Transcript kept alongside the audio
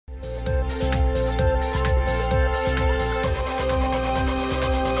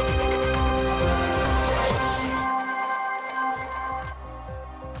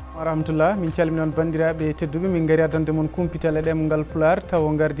rahmatullah. Min calmi non bandiraɓe tedduɓe min gari addande mon kumpital e ɗemgal pular taw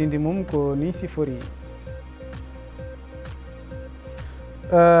gardidi mum ko ni sifori.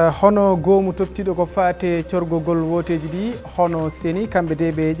 Hono goomu toptiɗo ko faate corgogol woteji ɗi hono seni kamɓe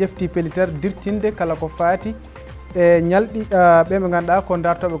de ɓe ƴefti pellitar dirtinde kala ko faati e ñalɗi ɓe ɓe ganduɗa ko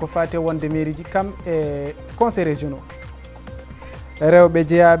dartoɓe ko faate wonde mairie ji kam e conseil régionaux. Rewɓe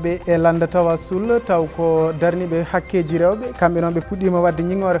jeeyaɓe e landa tawa sul taw ko darniɓe hakkeji rewɓe kamɓe noon ɓe puɗɗima wadde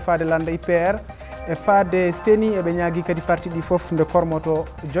ñingore faade landa IPR e faade seni eɓe ñaagui kadi parti ɗi foof nde kormoto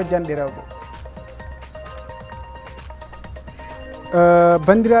jojjanɗe rewɓe.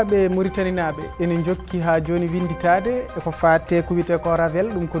 Bandiraɓe Mauritanie ene jokki ha joni winditade ko faate ko wiyete ko ravel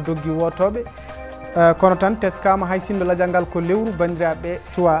ɗum ko doggi wotoɓe kono tan teskama hay sindo ladial ngal ko lewru bandiraɓe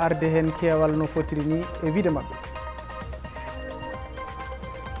cuwa arde hen keewal no fotiri ni e wiide mabɓe.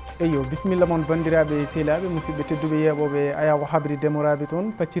 Eyo bisimilla moon bandiraɓe sehilaɓe musidɓe tedduɓe yeɓoɓe ayawo habri demoraɓe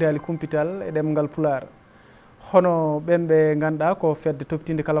toon paccirali kumpital e ɗemgal pular. Hono ɓen ɓe ganduɗa ko fedde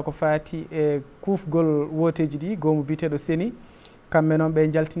toptinde kala ko faati e kufgol woteji ɗi goomu biteɗo seni kamɓe noon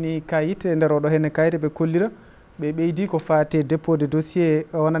ɓe jaltini kayit e nder oɗo henne kayit ɓe kollira ɓe ɓeydi ko faate dépôt de dossier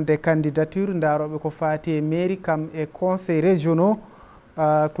wonande candidature daroɓe ko faate mairie kam e conseil régionaux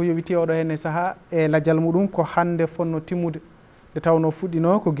ko yowiti oɗo henne saaha e ladial muɗum ko hande fonno timmude nde tawno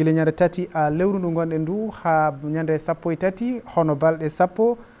fuɗɗino ko guila ñande tati lewru ndu gonɗen ndu ha ñande sappo e tati hono balɗe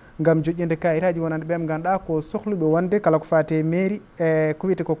sappo gam joƴƴinde kayitaji wonande ɓe ganduɗa ko sohluɓe wonde kala ko faate mairie e ko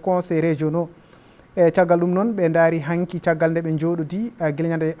wiyete ko conseil régionaux e caggal ɗum noon ɓe daari hanki caggal nde ɓe jooɗodi guila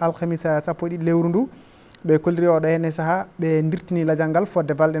ñande alhamisa sappo e ɗiɗi lewru ndu ɓe kolliri oɗo henne saaha ɓe dirtini ladial ngal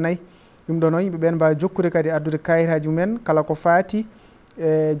fodde balɗe nayyi ɗum ɗo noon yimɓeɓen mbawi jokkude kadi addude kayitaji mumen kala ko faati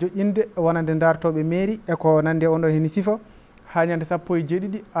e joƴƴinde wonande dartoɓe mairie eko nande on ɗon hen sifa ha ñande sappo e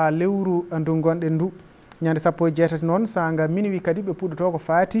jeeɗiɗi lewru ndu gonɗen ndu ñande sappo e jeetati noon sanga minuit kadi ɓe puɗɗoto ko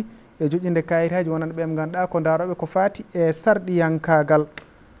faati e joƴƴinde kayitaji wonande ɓe ganduɗa ko daroɓe ko faati e sarɗiyankagal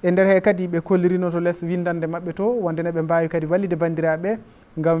e nder he kadi ɓe kollirino to less windande mabɓe to wonde ne ɓe mbawi kadi wallide bandiraɓe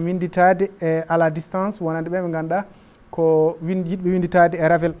gam winditade e à la distance wonande ɓe ganduɗa ko yiɗɓe winditade e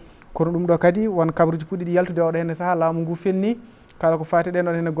ravel kono ɗum ɗo kadi won kabruji puɗɗiɗi yaltude oɗo henne saaha laamu ngu fenni kala ko faati ɗen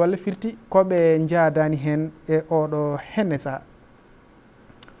ɗon henne golle firti koɓe jaadani hen e oɗo henne saaha.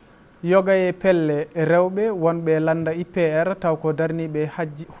 Yoga e pelle rewɓe wonɓe landa IPR taw ko darniɓe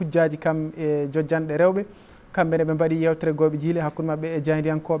hujjaji kam e jojjanɗe rewɓe kamɓene ɓe mbaɗi yewtere goɓe jiile hakkude mabɓe e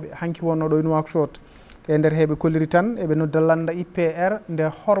jaydiyankoɓe hanki wonno ɗo e Nouakchott e nder heɓe kolliri tan eɓe nodda landa IPR nde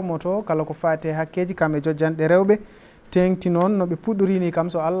hormoto kala ko faate hakkeji kam e jojjanɗe rewɓe tengti noon no ɓe puɗɗorini kam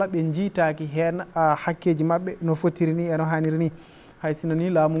so Allah ɓe jiitaki hen hakkeji mabɓe no fotiri ni e no hanniri ni hay sino ni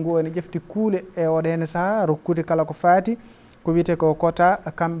laamu ngu ene ƴefti kuule e oɗo henne saaha rokkude kala ko faati ko wiyete ko quota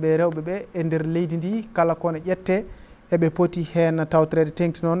kamɓe rewɓe ɓe e nder leydi ndi kala kone ƴette eɓe poti hen tawtorede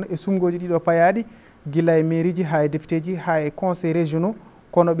tengti noon e sumgoji ɗiɗo payaɗi guila e mairie ji ha e député ji ha e conseil régionaux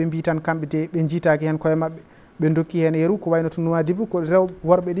kono ɓe mbi tan kamɓe de ɓe jiitaki hen koye mabɓe ɓe dokki hen yeeru ko wayno to Nouadhibou ko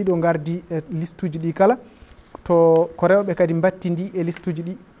worɓe ɗiɗo gardi e liste uji ɗi kala to ko rewɓe kadi battidi e liste uji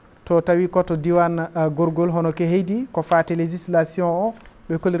ɗi to tawi koto diwan gorgol hono ke heydi ko fate législation o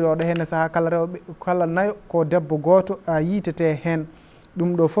ɓe kolliri oɗo henne saaha kala rewɓe kala nayo ko debbo goto yiitete hen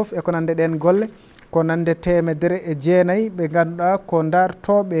ɗum ɗo foof eko nande ɗen golle ko nande temedere e jeenayyi ɓe ganduɗa ko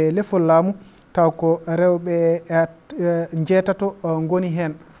dartoɓe lefol laamu taw ko rewɓe jeetato goni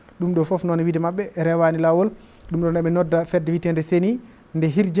hen ɗum ɗo foof noon wiide mabɓe rewani lawol ɗum ɗon eɓe nodda fedde witende seni nde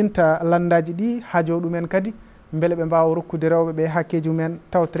hirjinta landaji ɗi haajo ɗumen kadi beele ɓe mbawa rokkude rewɓe ɓe hakkeji mumen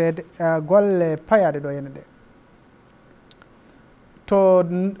tawtorede golle payaɗe ɗo henne ɗe. To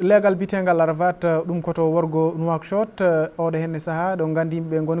leegal bitegal arvat ɗum koto worgo Nouakchott oɗo henne saaha ɗo gandi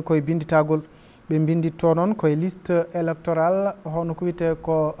yimɓeɓe goni koye binditagol ɓe binditto noon koye liste électoral hono ko wiyete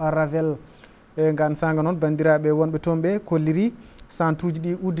ko ravel e gan sanga noon bandiraɓe wonɓe toon ɓe kolliri centre uji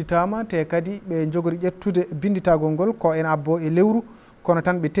ɗi udditama te kadi ɓe jogori ƴettude binditagol ngol ko en abbo e lewru kono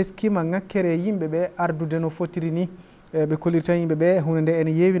tan ɓe teskima ŋakkere yimɓeɓe ardude no fotiri ni ɓe kolliri tan yimɓeɓe hunde nde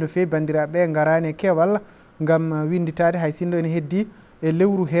ene yeewi no fewi bandiraɓe garani e keewal gam winditade hay sinno ene heddi e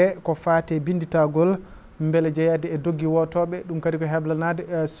lewru he ko fate binditagol beele jeeyade e doggi wotoɓe ɗum kadi ko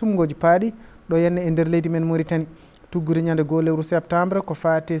heblanade sumgoji paaɗi ɗo henne e nder leydi men Mauritanie tuggude ñande goo lewru septembre ko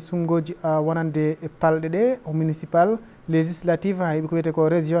fate sumgoji wonande palɗe ɗe municipal législative hayɓe ko wiyete ko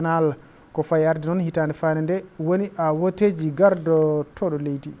régional ko fayi arde noon hitande fande nde woni woteji gardotoɗo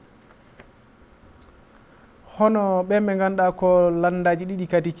leydi. Hono ɓen ɓe ganduɗa ko landaji ɗiɗi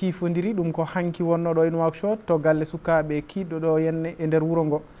kadi ciifodiri ɗum ko hanki wonno ɗo e Nouakchott to galle sukaɓe kiɗɗo ɗo henne e nder wuuro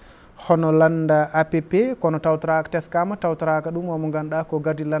ngo hono landa APP kono tawtoraka teskama tawtoraka ɗum omo ganduɗa ko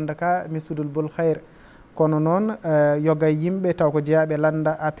gardi landa ka Messoudou Bol Khayre kono noon yoga yimɓe taw ko jeeyaɓe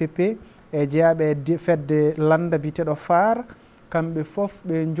landa APP e jeeyaɓe fedde landa biteɗo far kamɓe fof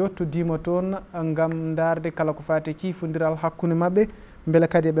ɓe jottodima toon gam darde kala ko fati ciifodiral hakkude mabɓe beele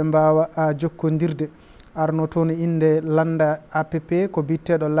kadi ɓe mbawa jokkodirde arno toon inde landa APP ko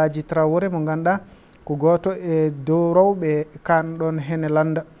bitteɗo Laaji Traoré mo ganduɗa ko goto e dow rewɓe kanɗon hene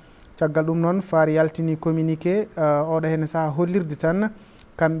landa caggal ɗum noon far yaltini communiqué oɗo hene saaha hollirde tan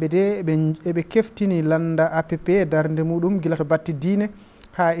kamɓe de eɓe keftini landa APP e darde muɗum guila to batte diine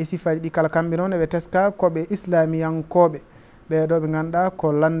ha e sifaji ɗi kala kamɓe noon eɓe teska koɓe islamiyankoɓe ɓeɗo ɓe ganduɗa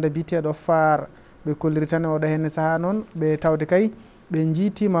ko landa biteɗo far ɓe kolliri tan oɗo hene saaha noon ɓe tawde kay ɓe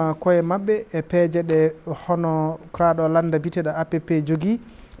jiitima koye mabɓe e peeje ɗe hono kaɗo landa biteɗo APP jogui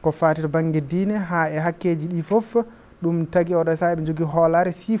ko fati to banggue diine ha e hakkeji ɗi foof ɗum tagui oɗo saaha ɓe jogui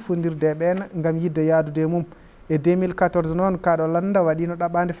hoolare sifodirde e ɓen gam yidde yaadude e mum e 2014 noon kaɗo landa waɗino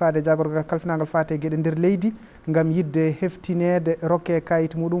ɗaɓade faade jagorgal kalfinagal fate gueɗe nder leydi gam yidde heftinede rokke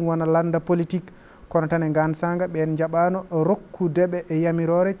kayit muɗum wona landa politique kono tan e gansanga ɓen jaɓano rokkudeɓe e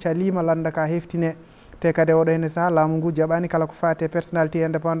yamirore calima landa ka heftine te kadi oɗo hene saaha laamu ngu jaɓani kala ko fate personnalité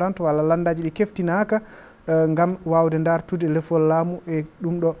indépendante walla landaji ɗi keftinaka gam wawde dartude lefol laamu e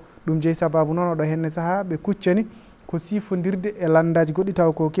ɗum ɗo ɗum jeeyi sababu noon oɗo henne saaha ɓe kuccani ko sifodirde e landaji goɗɗi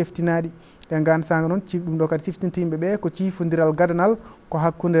taw ko keftinaɗi e gansanga noon ɗum ɗo kadi siftinta yimɓeɓe ko ciifodiral gadanal ko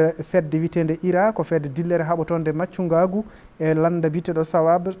hakkude fedde witede IRA ko fedde dillere haɓotonde maccugagu e landa biteɗo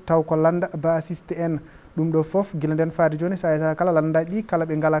sawab taw ko landa basiste en ɗum ɗo foof guila nden faade joni sa kala landaji ɗi kala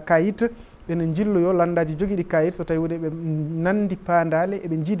ɓe ngala kayit ene jilloyo landaji joguiɗi kayit so tawi woni ɓe nandi pandale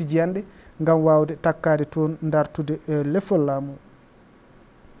eɓe jiidi jiyanɗe gam wawde takkade toon dartude lefol laamu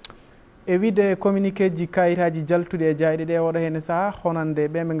e wiide communiqué ji kayitaji jaltuɗi e jayɗe ɗe oɗo hene saaha honande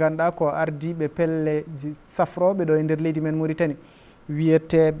ɓe ɓe ganduɗa ko ardiɓe pelle safroɓe ɗo e nder leydi men Mauritanie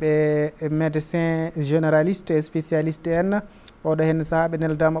wiyeteɓe médecin généraliste et spécialiste en oɗo hene saaha ɓe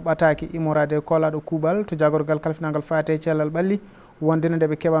neldama ɓataki immorade kolaɗo kuuɓal to jagorgal kalfinagal fate cellal ɓalli wondene nde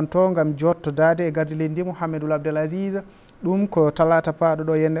ɓe keɓanto gam jottodade e gardi leydi ndi Mouhamadoul Abdel Aziz ɗum ko talata paɗo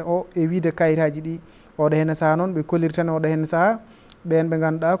ɗo yenne o e wiide kayitaji ɗi oɗo hene saaha noon ɓe kolliri tan oɗo hene saaha ɓen ɓe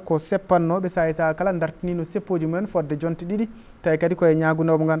ganduɗa ko seppannoɓe saaha kala dartinino seppoji mumen fodde jonte ɗiɗi tawi kadi koye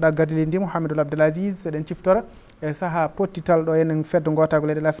ñagunowo mo ganduɗa gardi leydi ndi Mouhamadoul Abdel Aziz seɗen ciftora e saaha pottital ɗo enen fedde gotago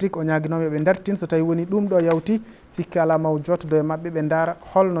leyɗel Afrique o ñaguinoɓe ɓe dartin so tawi woni ɗum ɗo yawti sikki ala maw jottodo e mabɓe ɓe daara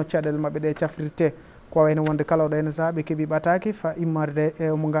holno caɗele mabɓe ɗe cafrirte ko wayno wonde kala oɗo hene saaha ɓe keeɓi ɓataki fa immorde e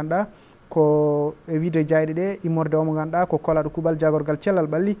mo ganduɗa ko e wiide jayɗe ɗe immorde o mo ganduɗa ko kolaɗo kuuɓal jagorgal cellal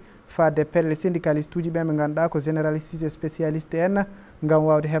ɓalli fadde pelle syndicaliste uji ɓe ɓe ganduɗa ko généraliste et spécialiste en gam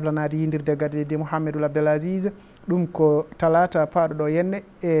wawde heblanade yidirde gaddi di Mouhamadoul Abdel Aziz ɗum ko talata paɗo ɗo yenne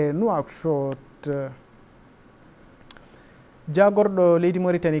e Nouakchott jagorɗo leydi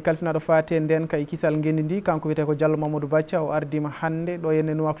Mauritanie kalfinaɗo fate nden kay kisal gendi ndi kanko wiyete ko Diallo Mamadou Bathia o ardima hande ɗo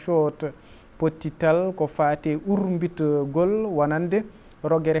yenne Nouakchott pottital ko fate urmbitgol wonande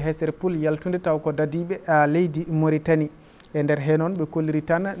roguere hesere puul yaltude taw ko dadiɓe leydi Mauritanie e nder he noon ɓe kolliri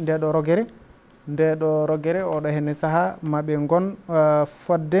tan ndeɗo rogere oɗo henne saaha maɓe gon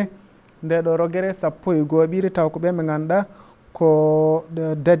fodde ndeɗo rogere sappo e goɓiri taw ko ɓen ɓe ganduɗa ko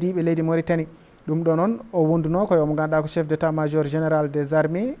dadiɓe leydi Mauritanie ɗum ɗo noon o wonduno koye omo ganduɗa ko chef d' état major général des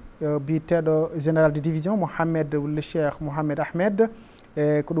armées biteɗo général de division Mohamed Ould Cheikh Mohamed Ahmed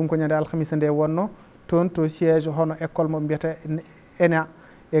e ko ɗum ko ñande alhamisa nde wonno toon to siège hono école mo mbiyata ENA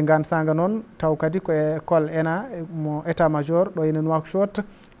e gansanga noon taw kadi ko école ENA mo état major ɗo ene Nouakchott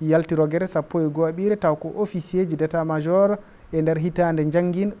yalti rogere sappo e goɓire taw ko officier ji d' état major e nder hitande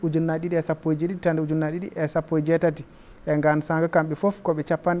jangguin ujunnaje ɗiɗi e sappo e jeeɗiɗi tande ujunnaje ɗiɗi e sappo e jeetati e gansanga kamɓe foof koɓe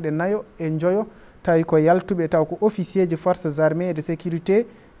capanɗe nayo e joyo tawi ko yaltuɓe taw ko officier ji forces armées et de sécurité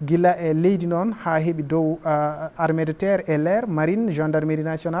guila e leydi noon ha heeɓi dow armée de terre et l'air marine gendarmerie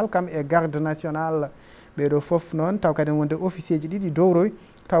nationale kam e garde nationale ɓeɗo foof noon taw kadi wonde officier ji ɗiɗi dowroy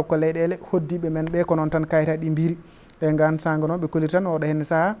taw ko leyɗele hoddiɓe men ɓe ko noon tan kayitaɗi mbiri e gansanga noon ɓe koliri tan oɗo henne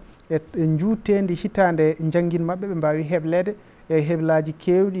saaha e juutedi hitande jangguin mabɓe ɓe mbawi heblede e heblaji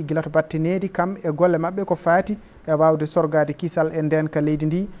kewɗi guila to batte needi kam e golle mabɓe ko fati e wawde sorgade kisal e ndenka leydi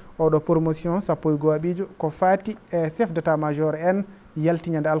ndi oɗo promotion sappo e goɓijo ko fati e chef d' état major en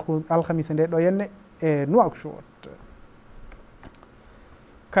yaltiñande alhamisa nde ɗo henne e Nouakchott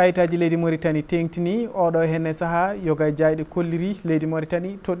kayitaji leydi Mauritanie tengtini oɗo henne saaha yoga jayɗe kolliri leydi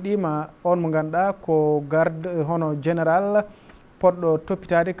Mauritanie toɗɗima on mo ganduɗa ko garde hono général poɗɗo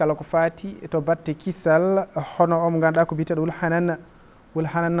toppitade kala ko fati to batte kisal hono omo ganduɗa ko biteɗo Wul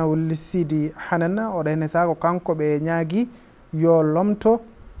Hanana Wul Sidi Hanana oɗo henne saaha ko kanko ɓe ñaagui yo lomto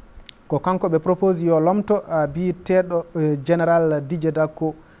ko kanko ɓe propose yo lomto biteɗo général Didier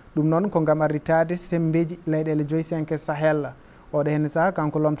Dacko ɗum noon ko gam arritade sembeji leyɗele joyi 5 sahel oɗo hen saaha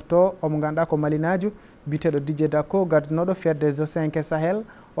kanko lomtoto omo ganduɗa ko malinajo biteɗo Didier Dacko gardinoɗo fedde zo 5 sahel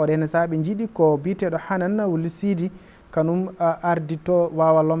oɗo hen saaha ɓe jiiɗi ko biteɗo Hanan Wuld Sidi kanum ardito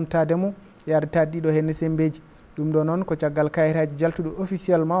wawa lomtademo e arritade ɗiɗo hen sembeji ɗum ɗo noon ko caggal kayitaji jaltuɗo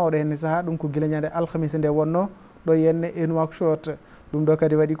officiellement oɗo hen saaha ɗum ko guila ñande alhamisa nde wonno ɗo henne en Nouakchott ɗum ɗo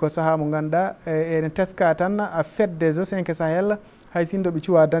kadi waɗi ko saaha mo ganduɗa ene teska tan fedde zo 5 sahel hay sinno ɓe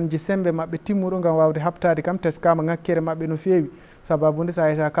cuwa dañde sembe mabɓe timmuɗo gam wawde habtade kam teskama ngakkere mabɓe no fewi sababude sa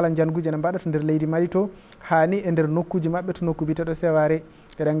haysa kala janguji ne mbaɗa to nder leydi Mali to hani e nder nokkuji mabɓe to nokku biteɗo Sévaré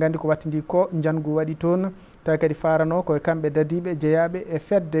eɗen gandi ko wattidi ko jangu waɗi toon tawi kadi farano koye kamɓe dadiɓe jeeyaɓe e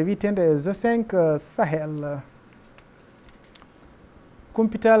fedde witende zo 5 sahel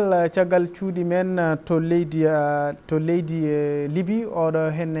kumpital caggal cuuɗi men to leydi Libye oɗo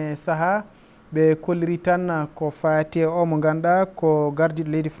henne saaha ɓe kolliri tan ko fati o mo ganduɗa ko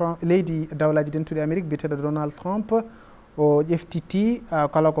gardiɗo leydi dawlaji dentuɗi Amérique biteɗo Donald Trump o ƴeftiti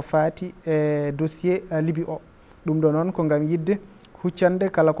kala ko fati e dossier Libye o ɗum ɗo noon ko gam yidde huccande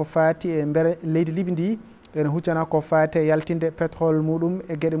kala ko fati e nder leydi Libye ndi ene huccana ko fati e yaltinde pétrole muɗum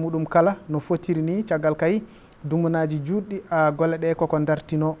e gueɗe muɗum kala no fotiri ni caggal kay dungunaji juɗɗi golle ɗe koko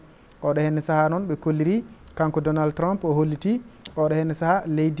dartino oɗo hen saaha noon ɓe kolliri kanko Donald Trump o holliti oɗo hen saaha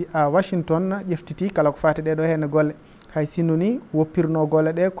leydi Washington ƴeftiti kala ko fati ɗeɗo hen golle hay sinno ni woppirno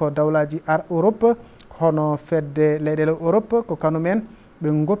golle ɗe ko dawlaji Europe hono fedde leyɗele Europe ko kanumen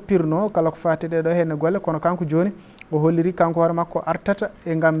ɓe goppirno kala ko fati ɗeɗo hen golle kono kanko joni o holliri kanko hoore makko artata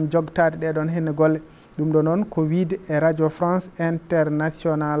e gam jogtade ɗeɗon hen golle ɗum ɗo noon ko wiide e radio France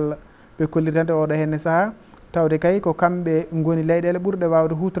International ɓe kollirtande oɗo hen saaha tawde kay ko kamɓe goni leyɗele ɓurɗe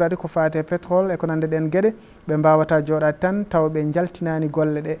wawde hutorade ko fate pétrole e ko nande ɗen gueɗe ɓe mbawata joɗade tan taw ɓe jaltinani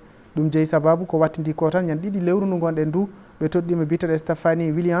golle ɗe ɗum jeeyi sababu ko wattidi ko tan ñande ɗiɗi lewru ndu gonɗen ndu ɓe toɗɗima biteɗo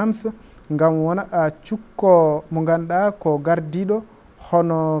Stephanie Williams gam wona cukko mo ganduɗa ko gardiɗo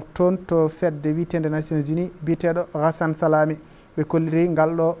hono toon to fedde witende Nations Unies biteɗo Hassan Salami ɓe kolliri ngal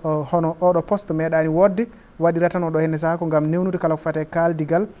ɗo hono oɗo poste meeɗani wodde waɗira tan oɗo henne saaha ko gam newnude kala ko fate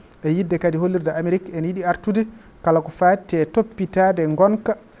kaldigal e yidde kadi hollirde Amérique en yiiɗi artude kala ko fati e toppitade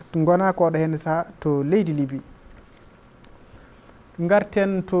gonka gona ko oɗo henne saaha to leydi Libye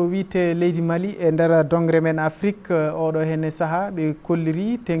garten to wiite leydi Mali e nder dongre men Afrique oɗo henne saaha ɓe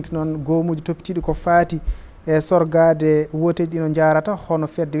kolliri tengti noon gomuji toppitiɗi ko fati e sorgade woteji ɗino jarata hono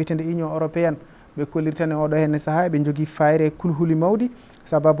fedde witende Union européenne ɓe kolliri tan e oɗo henne saaha ɓe jogui fayre kulhuli mawɗi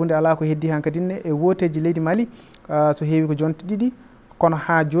sababude ala ko heddi hankadinne e woteji leydi Mali so heewi ko jonte ɗiɗi kono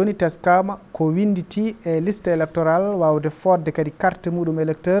ha joni teskama ko winditi e liste électoral wawde fodde kadi carte muɗum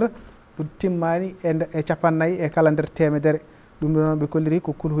électeur timmani e capannayyi e kala nder temedere ɗum ɗo noon ɓe kolliri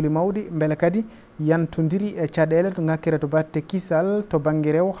ko kulhuli mawɗi beele kadi yantodiri e caɗele to ngakkere to batte kisal to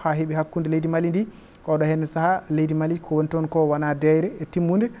banggue rew ha heeɓi hakkude leydi Mali ndi oɗo hen saaha leydi Mali ko woni toon ko wona deyre e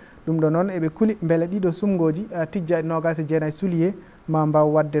timmude ɗum ɗo noon eɓe kuuli beele ɗiɗo sumgoji tijja 29 juillet ma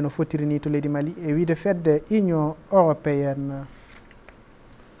mbaw wadde no fotiri ni to leydi Mali e wiide fedde Union européenne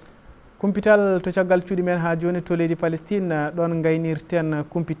kumpital to caggal cuuɗi men ha joni to leydi Palestine ɗon gaynirten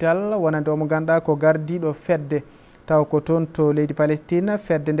kumpital wonande omo ganduɗa ko gardiɗo fedde taw ko toon to leydi Palestine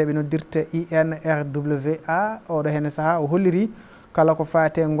fedde nde ɓe noddirte INRWA oɗo hen saaha o holliri kala ko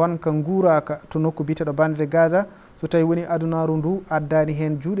fate gonka guuraka to nokku biteɗo bande de Gaza so tawi woni adunaru ndu addani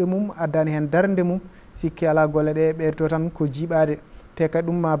hen juuɗe mum addani hen darde mum sikki ala golle ɗe ɓeydo tan ko jiiɓade te kadi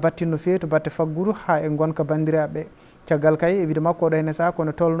ɗum ma battinno fewi to batte faggudu ha e gonka bandiraɓe caggal kay e wiide makko oɗo henne saaha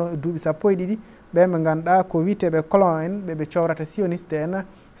kono tolno e duuɓi sappo e ɗiɗi ɓen ɓe ganduɗa ko witeɓe colon en ɓeɓe cowrata sioniste en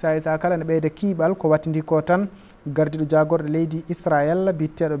sa kala ne ɓeyde kiiɓal ko wattidi ko tan gardiɗo jagorɗo leydi Israël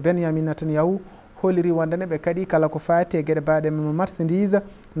biteɗo Benyamin Netanyahu holliri wondene ɓe kadi kala ko fati e gueɗe baɗe mum marchandise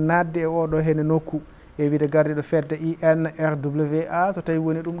nadde e oɗo hen nokku e wiide gardiɗo fedde INRWA so tawi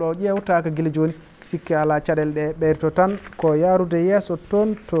woni ɗum ɗo ƴewtaka guila joni sikki ala caɗele ɗe ɓeydoto tan ko yarude yesso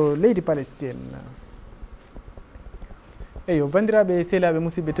toon to leydi Palestine eyo bandiraɓe sehilaɓe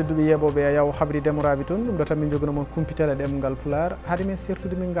musidɓe tedduɓe yeɓoɓe a yaw habri demoraɓe toon ɗum ɗo tan min joguino moon kumpitale ɗemgal Pular haade men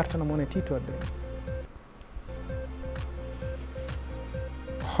sertude min gartana moon e titorde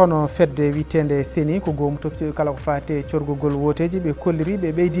hono fedde witende Séni ko goomu toppitiɗo kala ko fate corgogol woteji ɓe kolliri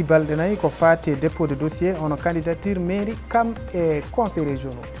ɓe ɓeydi balɗe nayyi ko fate dépôt de dossier hono candidature mairie kam e conseil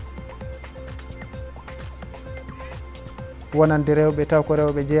régionaux wonande rewɓe taw ko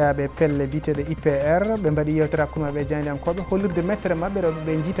rewɓe jeeyaɓe pelle biteɗe IPR ɓe mbaɗi yewtere hakkude mabɓe e jaydiyankoɓe hollirde mettere mabɓe rewɓe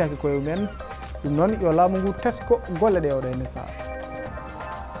ɓe jiitaki koye mumen ɗum noon yo laamu ngu tesko golle ɗe oɗo henne saaha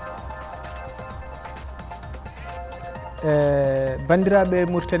bandiraɓe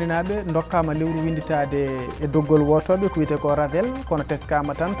Mauritanie dokkama lewru winditade e doggol wotoɓe ko wiyete ko ravel kono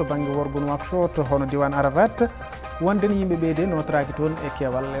teskama tan to banggue worgon Nouakchott hono diwan Arafat wonden yimɓeɓe de notoraki toon e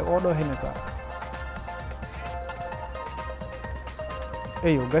keewal e oɗo hene sa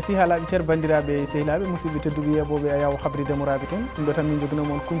eyo gasi haalaɓe ceer bandiraɓe sehilaɓe musidɓe tedduɓe yeɓoɓe a yaw habride moraɓe toon ɗum ɗo tan min joguino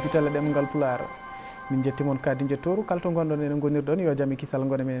moon kumpital ɗemgal Pulaar min jetti moon kadi jettoru kala to gonɗon enen gonirɗon yo jaam e kisal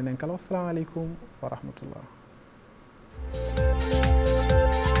gona men enen kala wassalamu aleykum wa rahmatullah